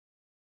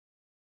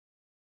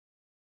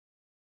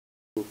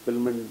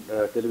Film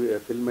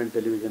and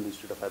Television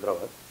Institute of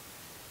Hyderabad,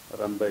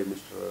 run by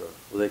Mr.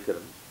 Uday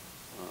Kiran.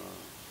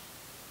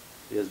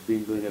 He has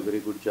been doing a very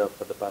good job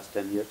for the past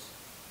 10 years.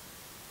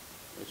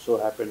 It so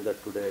happened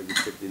that today I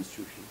visited the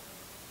institution.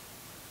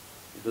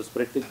 It was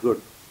pretty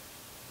good,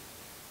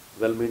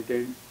 well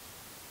maintained,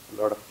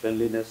 a lot of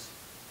cleanliness,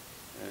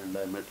 and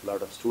I met a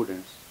lot of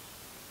students.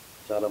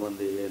 Chala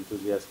mandi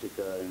enthusiastic,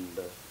 and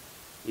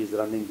he is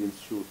running the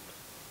institute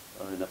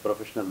in a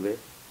professional way.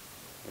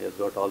 He has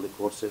got all the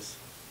courses: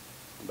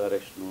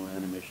 direction,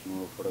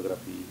 animation,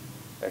 photography,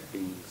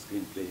 acting,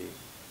 screenplay,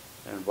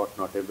 and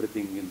whatnot.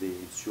 Everything in the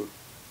institute,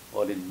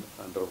 all in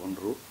under one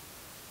roof.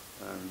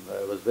 And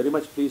I was very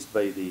much pleased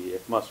by the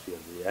atmosphere,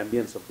 the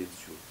ambience of the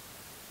institute.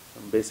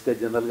 Basically,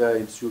 general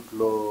institute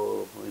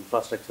lo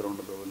infrastructure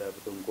undadu,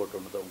 leకపోతే ఇంకోటి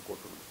ఉండదు.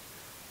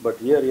 But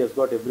here he has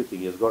got everything.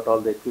 He has got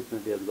all the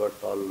equipment. He has got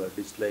all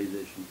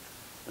digitalization,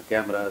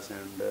 cameras,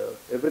 and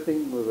everything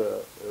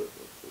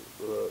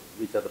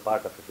which are the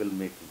part of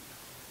filmmaking.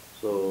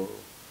 So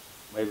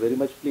I very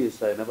much pleased.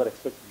 I never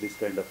expected this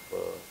kind of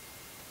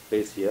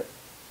place here,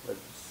 but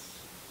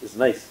it's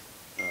nice.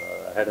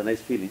 I had a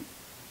nice feeling,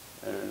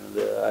 and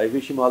I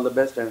wish him all the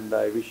best. And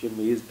I wish him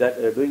he is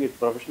doing it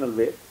professional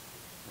way,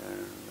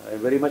 and I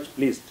am very much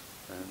pleased.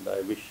 And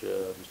I wish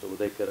Mr.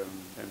 Uday Kiran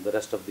and the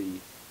rest of the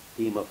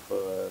team of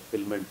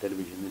Film and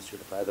Television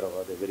Institute of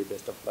Hyderabad the very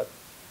best of luck.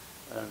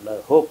 And I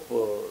hope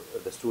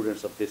the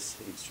students of this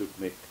institute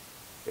make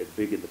it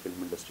big in the film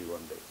industry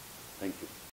one day. Thank you.